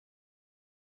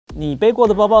你背过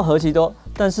的包包何其多，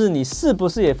但是你是不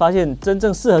是也发现真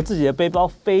正适合自己的背包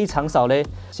非常少嘞？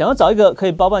想要找一个可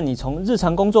以包办你从日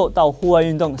常工作到户外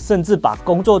运动，甚至把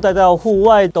工作带到户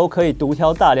外都可以独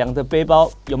挑大梁的背包，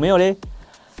有没有嘞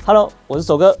 ？Hello， 我是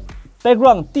手哥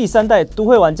 ，bagrun 第3代都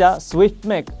会玩家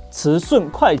SwiftMag 磁瞬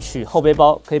快取后背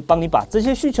包，可以帮你把这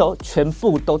些需求全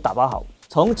部都打包好。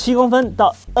从7公分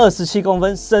到27公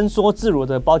分，伸缩自如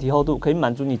的包体厚度，可以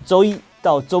满足你周一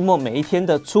到周末每一天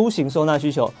的出行收纳需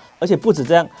求。而且不止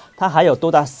这样，它还有多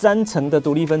达3层的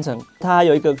独立分层，它还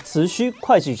有一个磁吸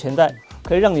快取钱袋，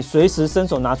可以让你随时伸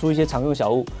手拿出一些常用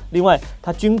小物。另外，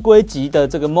它军规级的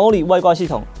这个 MOLLE 外挂系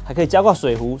统，还可以加挂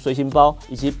水壶、随行包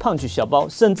以及punch 小包，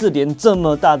甚至连这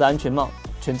么大的安全帽、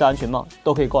全罩安全帽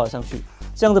都可以挂得上去。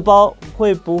这样的包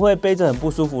会不会背着很不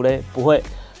舒服嘞？不会。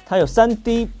它有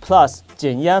3D Plus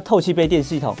减压透气背垫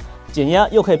系统，减压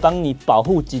又可以帮你保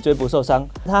护脊椎不受伤。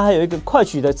它还有一个快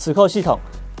取的磁扣系统，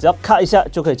只要咔一下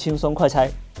就可以轻松快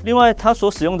拆。另外，它所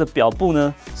使用的表布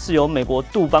呢，是由美国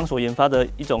杜邦所研发的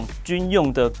一种军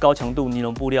用的高强度尼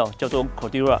龙布料，叫做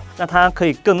CORDURA。那它可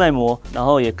以更耐磨，然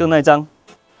后也更耐脏。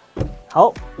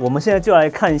好，我们现在就来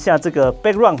看一下这个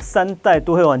bagrun 3代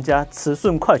都会玩家磁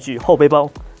瞬快取后背包。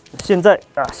现在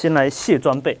先来卸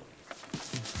装备。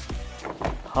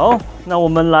好，那我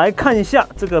们来看一下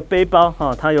这个背包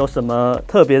它有什么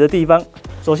特别的地方。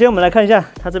首先，我们来看一下，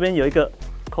它这边有一个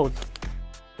扣子，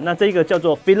那这个叫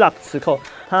做 Fit Lock 磁扣，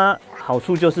它好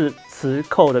处就是磁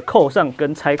扣的扣上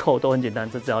跟拆扣都很简单，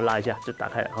这只要拉一下就打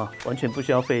开了完全不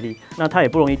需要费力。那它也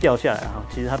不容易掉下来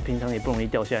其实它平常也不容易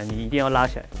掉下来，你一定要拉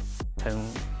起来才能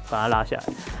把它拉下来。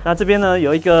那这边呢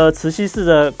有一个磁吸式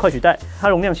的快取袋，它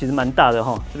容量其实蛮大的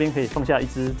这边可以放下一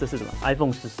支，这是什么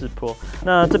iPhone 14 Pro。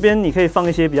那这边你可以放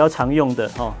一些比较常用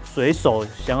的随手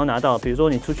想要拿到，比如说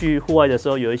你出去户外的时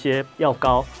候有一些药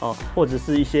膏或者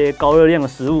是一些高热量的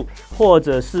食物，或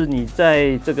者是你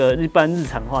在这个一般日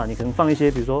常化，你可能放一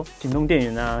些比如说行动电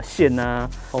源线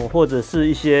或者是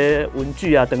一些文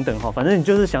具等等反正你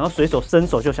就是想要随手伸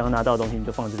手就想要拿到的东西，你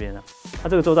就放这边了。它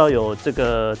这个周遭有这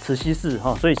个磁吸式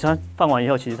所以它放完以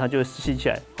后，其实它就会吸起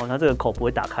来它这个口不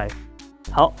会打开。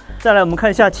好，再来我们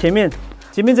看一下前面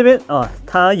这边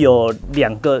它有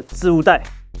2个置物袋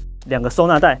，2个收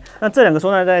纳袋。那这2个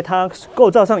收纳袋它构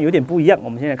造上有点不一样，我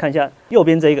们先来看一下右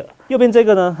边这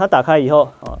个呢，它打开以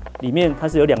后里面它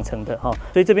是有2层的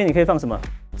所以这边你可以放什么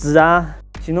纸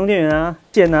行动电源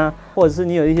线或者是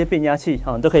你有一些变压器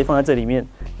你都可以放在这里面。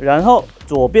然后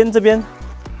左边这边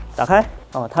打开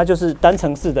它就是单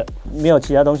层式的，没有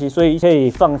其他东西，所以可以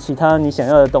放其他你想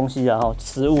要的东西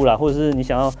食物或者是你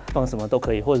想要放什么都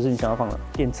可以，或者是你想要放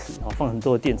电池放很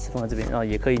多的电池放在这边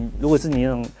也可以。如果是你那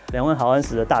种2万毫安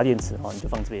时的大电池你就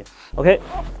放这边。OK，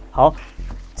 好，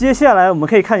接下来我们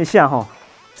可以看一下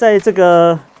在这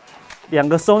个2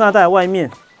个收纳袋外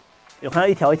面有看到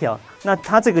一条一条。那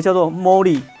它这个叫做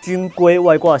MOLLE 军规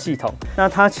外挂系统，那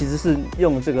它其实是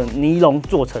用这个尼龙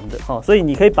做成的所以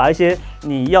你可以把一些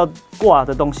你要挂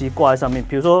的东西挂在上面。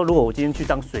比如说，如果我今天去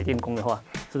当水电工的话，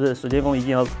是不是水电工一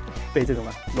定要备这个嘛？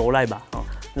螺赖把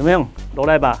怎么样？螺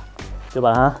赖把就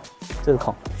把它这个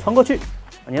孔穿过去，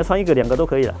你要穿1个、2个都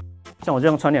可以了。像我这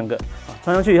样穿2个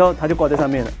穿上去以后，它就挂在上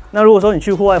面了。那如果说你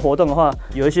去户外活动的话，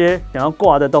有一些想要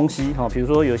挂的东西比如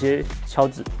说有些敲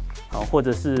子或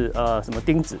者是什么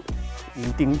钉子、银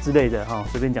钉之类的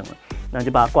随便讲的，那你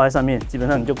就把它挂在上面，基本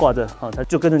上你就挂着它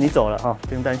就跟着你走了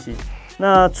不用担心。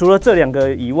那除了这2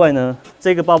个以外呢，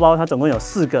这个包包它总共有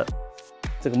4个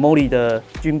这个 MOLLE 的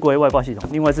军规外挂系统，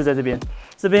另外是在这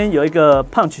边有一个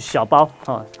punch 小包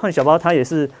punch 小包它也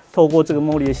是透过这个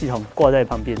MOLLE 的系统挂在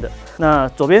旁边的。那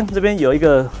左边这边有一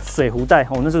个水壶袋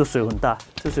那这个水壶很大，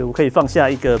这水壶可以放下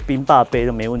一个冰霸杯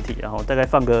都没问题，然后大概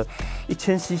放个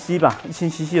1000cc 吧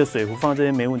，1000cc 的水壶放这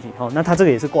边没问题那它这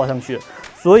个也是挂上去了，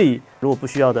所以如果不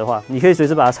需要的话，你可以随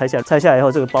时把它拆下来，拆下来以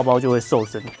后这个包包就会瘦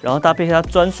身，然后搭配它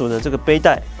专属的这个背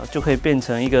带就可以变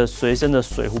成一个随身的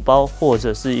水壶包或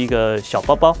者是一个小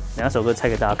包包。等一下手哥拆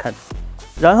给大家看。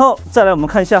然后再来我们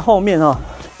看一下后面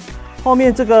后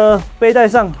面这个背带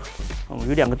上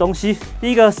有2个东西，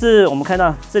第一个是我们看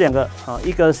到这2个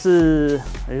一个是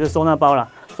一个收纳包啦，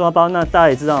收纳包那大家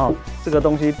也知道这个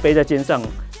东西背在肩上，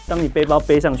当你背包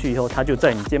背上去以后，它就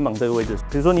在你肩膀这个位置。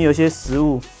比如说你有些食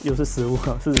物，又是食物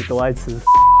是不是都爱吃？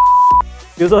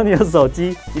比如说你有手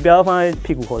机，你不要放在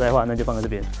屁股口袋的话，那就放在这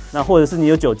边。那或者是你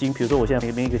有酒精，比如说我现在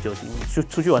旁边一个酒精，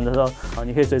出去玩的时候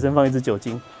你可以随身放一支酒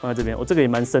精放在这边。这个也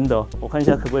蛮深的我看一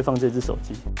下可不可以放这只手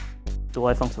机。多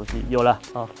爱放手机，有啦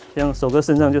像手哥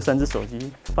身上就3只手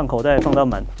机，放口袋放到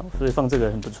满所以放这个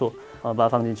很不错把它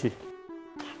放进去。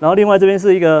然后另外这边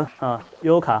是一个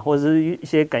悠游卡或者是一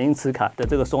些感应磁卡的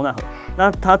这个收纳盒。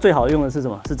那它最好用的是什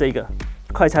么？是这个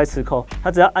快拆磁扣，它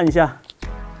只要按一下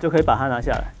就可以把它拿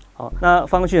下来。好，那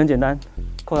放上去很简单，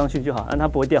扣上去就好，它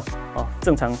不会掉。哦，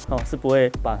正常是不会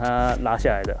把它拉下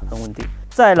来的，很稳定。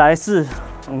再来是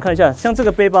我们看一下，像这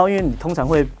个背包，因为你通常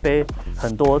会背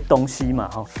很多东西嘛，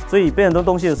所以背很多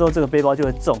东西的时候，这个背包就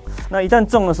会重。那一旦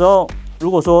重的时候，如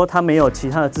果说它没有其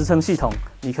他的支撑系统，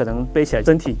你可能背起来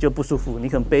身体就不舒服，你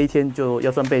可能背一天就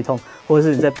腰酸背痛，或者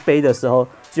是你在背的时候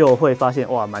就会发现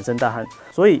哇满身大汗。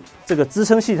所以这个支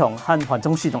撑系统和缓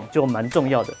冲系统就蛮重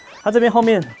要的。它这边后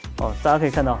面大家可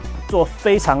以看到做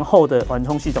非常厚的缓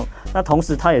冲系统，那同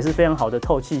时它也是非常好的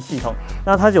透气系统。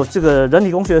那它有这个人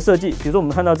体工学的设计，比如说我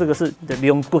们看到这个是你的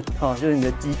龙骨就是你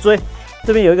的脊椎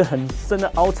这边有一个很深的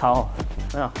凹槽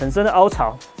很深的凹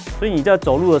槽，所以你在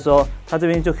走路的时候，它这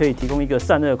边就可以提供一个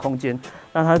散热的空间。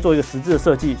那它做一个十字的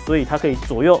设计，所以它可以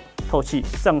左右透气，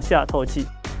上下透气，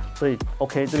所以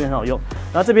OK 这边很好用。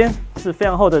然后这边是非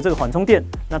常厚的这个缓冲垫，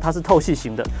那它是透气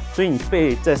型的，所以你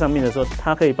背在上面的时候，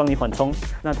它可以帮你缓冲，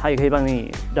那它也可以帮你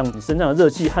让你身上的热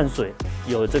气、汗水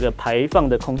有这个排放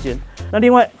的空间。那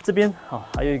另外这边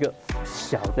还有一个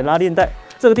小的拉链带，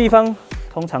这个地方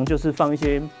通常就是放一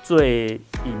些最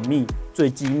隐秘、最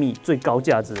机密、最高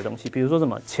价值的东西，比如说什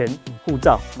么钱、护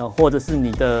照，或者是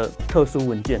你的特殊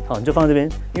文件，你就放这边。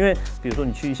因为比如说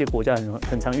你去一些国家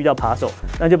很常遇到扒手，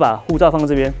那就把护照放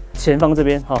这边，钱放这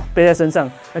边，背在身上。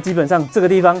那基本上这个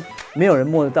地方没有人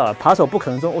摸得到了，扒手不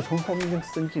可能说我从后面就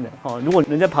伸进来。如果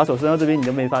人家扒手伸到这边你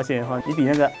都没发现的话，你比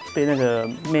那个被那个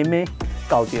妹妹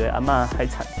搞跌的阿嬷还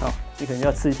惨你可能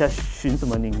要吃一下寻什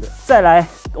么宁的。再来，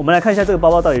我们来看一下这个包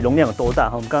包到底容量有多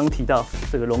大。我们刚刚提到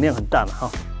这个容量很大嘛，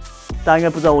大家应该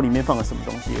不知道我里面放了什么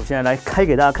东西。我现在来开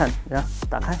给大家看，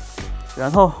打开，然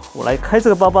后我来开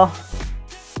这个包包。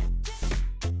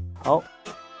好，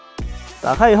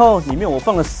打开以后，里面我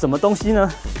放了什么东西呢？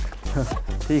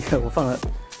第一个我放了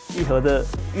一盒的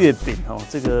月饼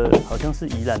这个好像是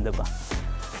宜兰的吧。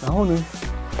然后呢，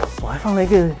我还放了一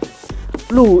个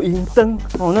露营灯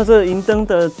那这个营灯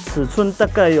的尺寸大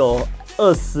概有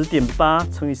20.8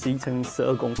乘以11乘以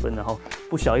12公分，然后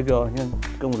不小一个你看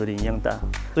跟我的脸一样大，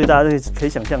所以大家可以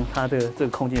想象它的这个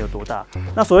空间有多大。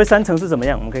那所谓3层是怎么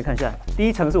样？我们可以看一下，第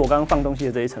一层是我刚刚放东西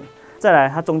的这一层，再来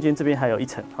它中间这边还有一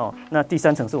层那第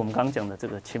3层是我们刚刚讲的这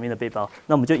个前面的背包。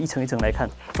那我们就一层一层来看。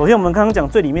首先我们刚刚讲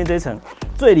最里面这一层，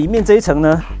最里面这一层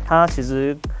呢，它其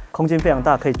实空间非常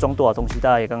大，可以装多少东西，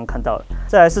大家也刚刚看到了。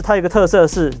再来是它有一个特色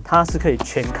是它是可以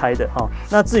全开的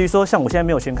那至于说像我现在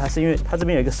没有全开，是因为它这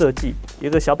边有一个设计，有一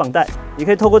个小绑带，你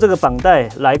可以透过这个绑带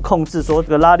来控制说这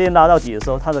个拉链拉到底的时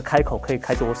候，它的开口可以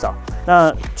开多少。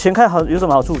那全开有什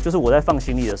么好处？就是我在放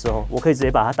行李的时候，我可以直接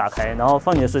把它打开，然后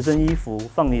放你的随身衣服，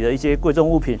放你的一些贵重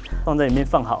物品放在里面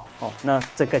放好那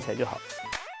再盖起来就好。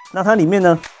那它里面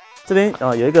呢，这边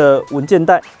有一个文件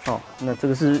袋那这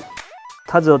个是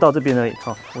它只有到这边而已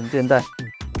文件袋。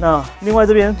那另外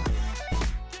这边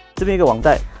一个网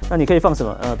袋，那你可以放什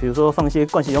么？比如说放一些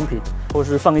盥洗用品，或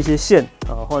者是放一些线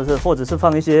或者是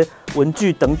放一些文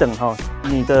具等等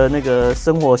你的那个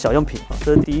生活小用品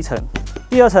这是第一层。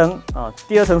第二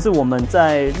层是我们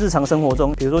在日常生活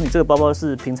中，比如说你这个包包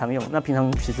是平常用，那平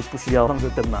常其实不需要放这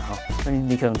灯嘛那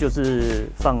你可能就是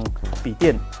放笔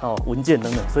电文件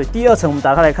等等。所以第二层我们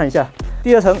打开来看一下，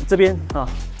第二层这边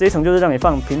这一层就是让你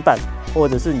放平板或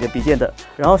者是你的笔电的，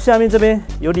然后下面这边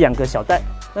有2个小袋。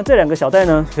那这2个小袋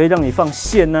呢，可以让你放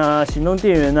线啊、行动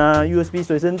电源啊、USB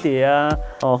随身碟啊，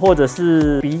或者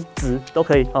是笔纸都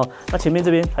可以那前面这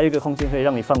边还有一个空间可以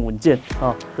让你放文件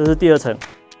这是第2层。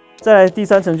再来第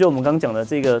3层，就我们刚刚讲的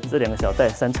这2个小袋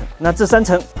3层。那这3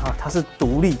层它是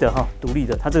独立的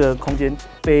它这个空间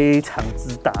非常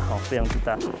之大非常之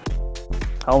大。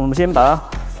好，我们先把它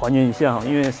还原一下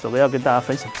因为手哥要跟大家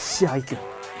分享下一个。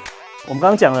我们刚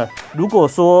刚讲了，如果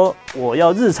说我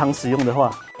要日常使用的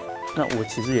话，那我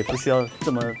其实也不需要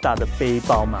这么大的背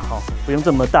包嘛不用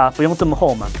这么大，不用这么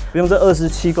厚嘛，不用这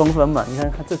27公分嘛。你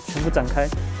看它这全部展开，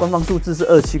官方数字是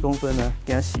27公分呢，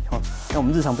给它洗那我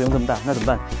们日常不用这么大，那怎么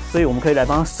办？所以我们可以来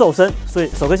帮它瘦身。所以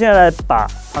手哥现在来把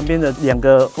旁边的2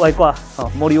个外挂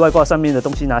MOLLE外挂上面的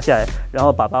东西拿下来，然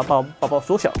后把包包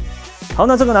缩小。好，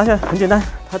那这个拿下来很简单，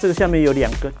它这个下面有2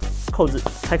个扣子，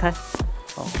拆开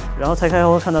然后拆开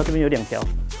后看到这边有2条，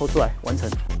抽出来完成。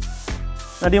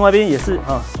那另外一边也是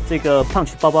这个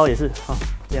punch 包包也是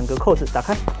2个扣子打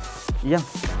开，一样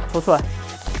抽出来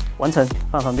完成，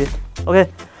放旁边。OK，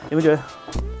 有没有觉得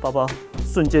包包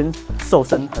瞬间瘦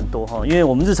身很多因为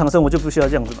我们日常生活就不需要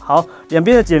这样子嘛。好，两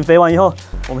边的减肥完以后，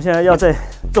我们现在要再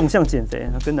纵向减肥，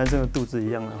跟男生的肚子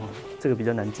一样的这个比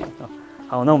较难减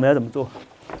好，那我们要怎么做？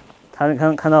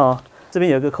看到这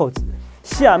边有一个扣子，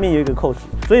下面有一个扣子，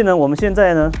所以呢，我们现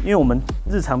在呢，因为我们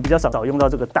日常比较少用到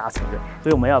这个大层的，所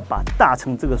以我们要把大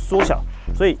层这个缩小，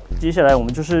所以接下来我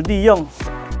们就是利用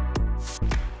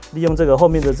这个后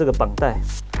面的这个绑带，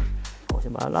我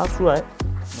先把它拉出来，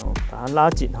然后把它拉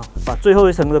紧哈，把最后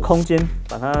一层的空间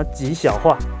把它极小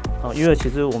化啊，因为其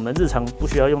实我们日常不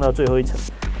需要用到最后一层，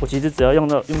我其实只要用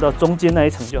到中间那一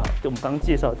层就好，就我们刚刚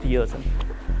介绍的第2层。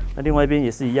那另外一边也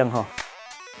是一样哈，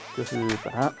就是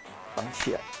把它绑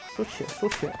起来，收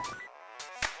起来，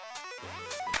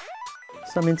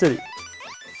上面这里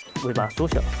尾巴缩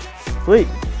小，所以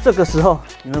这个时候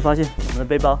你会发现我们的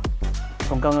背包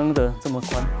从刚刚的这么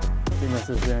宽，变成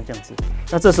是这样子。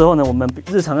那这时候呢，我们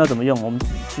日常要怎么用？我们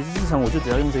其实日常我就只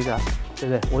要用这个，对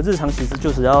不对？我日常其实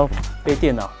就只要背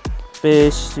电脑、背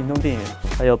行动电源，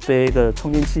还有背一个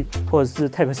充电器，或者是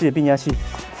Type C 的变压器。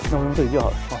那我用这里就好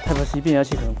了。Type C 变压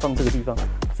器可能放这个地方，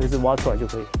随时挖出来就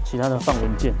可以。其他的放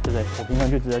文件，对不对？我平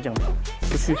常就直接这样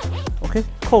出去 ，OK，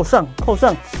 扣上，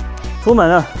出门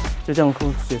了，就这样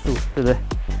结束，对不对？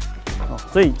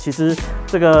所以其实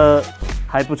这个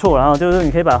还不错，然后就是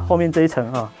你可以把后面这一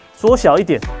层缩小一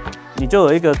点，你就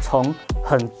有一个从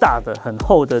很大的、很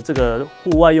厚的这个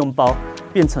户外用包，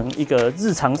变成一个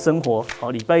日常生活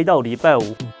礼拜1到礼拜5，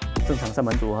正常上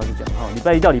班族他是讲礼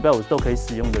拜1到礼拜5都可以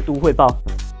使用的都会包。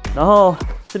然后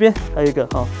这边还有一个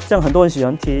像很多人喜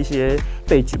欢贴一些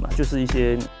背景嘛，就是一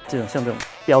些像这种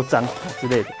标章之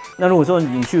类的。那如果说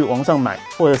你去网上买，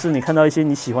或者是你看到一些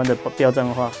你喜欢的标章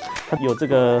的话，它有这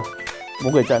个魔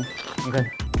鬼毡，你看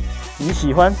你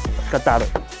喜欢，嘎大的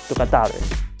就嘎大的，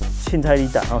青菜里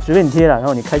打随便你贴啦，然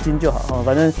后你开心就好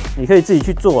反正你可以自己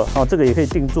去做这个也可以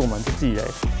定做嘛，就自己来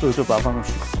做一做，把它放上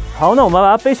去。好，那我们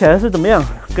把它背起来是怎么样？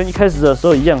跟一开始的时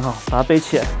候一样把它背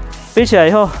起来。背起来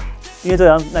以后，因为这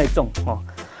要耐重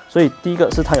所以第一个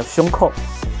是它有胸扣，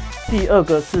第二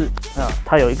个是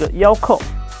它有一个腰扣。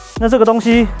那这个东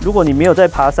西，如果你没有在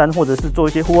爬山或者是做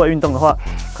一些户外运动的话，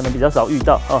可能比较少遇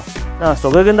到那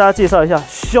手哥跟大家介绍一下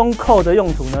胸扣的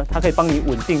用途呢，它可以帮你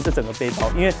稳定这整个背包，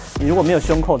因为你如果没有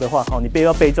胸扣的话你背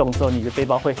包背重的时候，你的背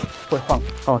包会晃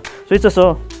所以这时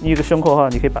候你有个胸扣的话，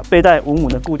你可以把背带稳稳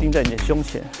的固定在你的胸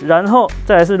前。然后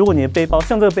再来是，如果你的背包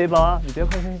像这个背包你不要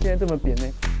看现在这么扁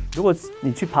如果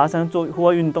你去爬山做户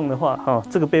外运动的话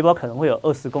这个背包可能会有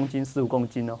20公斤、15公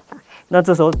斤那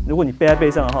这时候如果你背在背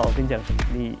上的话，我跟你讲，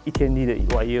你一天你的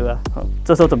外腰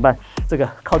这时候怎么办？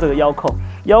靠这个腰扣。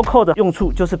腰扣的用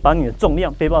处就是把你的重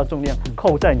量，背包的重量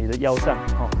扣在你的腰上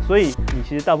所以你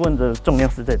其实大部分的重量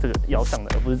是在这个腰上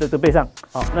的，而不是在这背上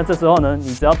那这时候呢，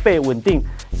你只要背稳定，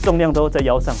重量都在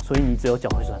腰上，所以你只有脚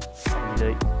会酸，你的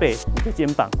背、你的肩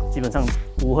膀基本上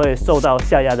不会受到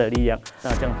下压的力量，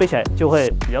那这样背起来就会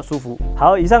比较舒服。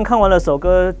好，以上看完了手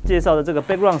哥介绍的这个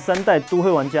bagrun 3代都会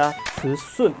玩家磁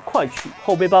顺快取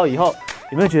后背包以后，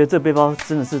有没有觉得这背包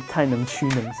真的是太能屈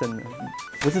能伸了？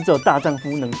不是只有大丈夫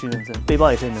能屈能伸，背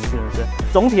包也可以能屈能伸。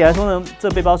总体来说呢，这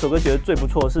背包手哥觉得最不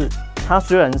错的是，它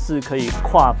虽然是可以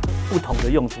跨不同的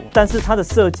用途，但是它的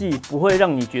设计不会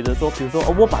让你觉得说，比如说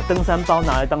我把登山包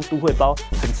拿来当都会包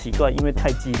很奇怪，因为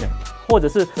太机能，或者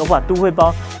是我把都会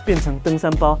包变成登山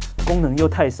包，功能又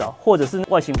太少，或者是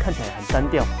外形看起来很单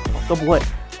调，都不会。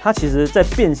它其实在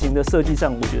变形的设计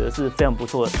上，我觉得是非常不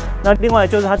错的。那另外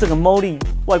就是它这个 MOLLE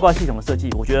外挂系统的设计，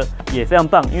我觉得也非常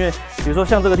棒。因为比如说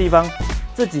像这个地方，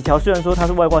这几条虽然说它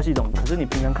是外挂系统，可是你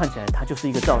平常看起来它就是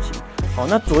一个造型。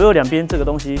那左右两边这个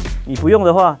东西你不用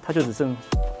的话，它就只剩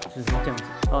就是这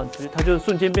样子它就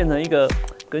瞬间变成一个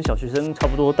跟小学生差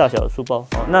不多大小的书包。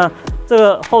那这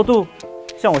个厚度，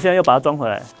像我现在又把它装回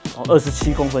来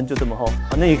，27公分就这么厚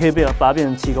那也可以把它变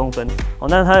成7公分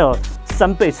那它有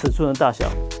3倍尺寸的大小，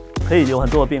可以有很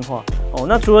多的变化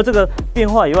那除了这个变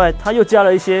化以外，它又加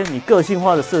了一些你个性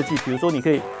化的设计，比如说你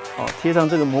可以贴上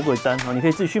这个魔鬼毡你可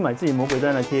以自己去买自己魔鬼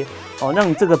毡来贴让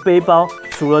你这个背包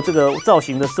除了这个造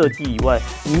型的设计以外，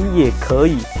你也可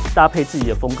以搭配自己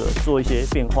的风格做一些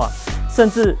变化。甚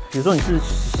至比如说你是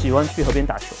喜欢去河边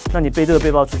打球，那你背这个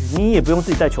背包出去，你也不用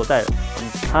自己带球袋了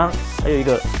它还有一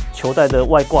个球袋的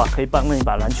外挂，可以帮你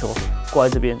把篮球挂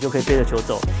在这边，就可以背着球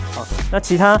走那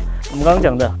其他我们刚刚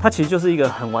讲的，它其实就是一个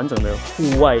很完整的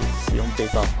户外使用背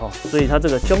包所以它这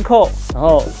个胸扣，然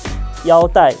后腰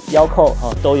带、腰扣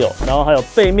都有，然后还有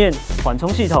背面缓冲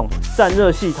系统、散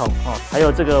热系统还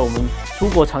有这个我们出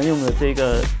国常用的这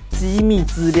个机密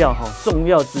资料重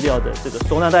要资料的这个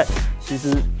收纳袋，其实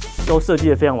都设计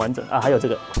得非常完整还有这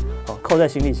个扣在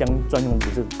行李箱专用的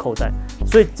这个扣带，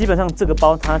所以基本上这个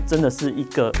包它真的是一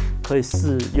个可以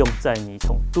适用在你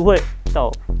从都会到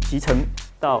骑乘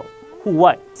到户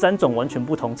外3种完全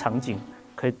不同场景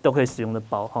都可以使用的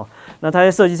包那它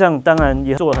在设计上当然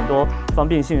也做了很多方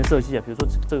便性的设计比如说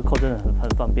这个扣真的很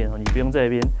方便你不用在那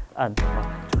边按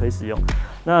就可以使用。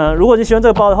那如果你喜欢这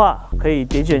个包的话，可以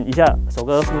点选一下手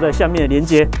哥附在下面的链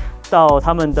接，到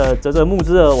他们的泽募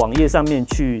资的网页上面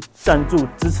去赞助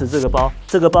支持这个包。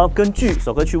这个包根据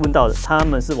手哥去问到的，他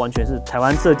们是完全是台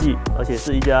湾设计，而且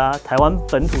是一家台湾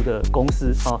本土的公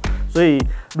司啊。所以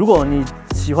如果你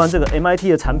喜欢这个 MIT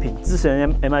的产品，支持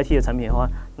MIT 的产品的话，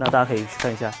那大家可以去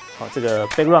看一下这个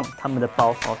bagrun 他们的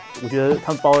包我觉得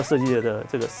他们包的设计的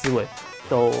这个思维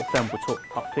都非常不错，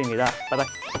好，推荐给大家，拜拜。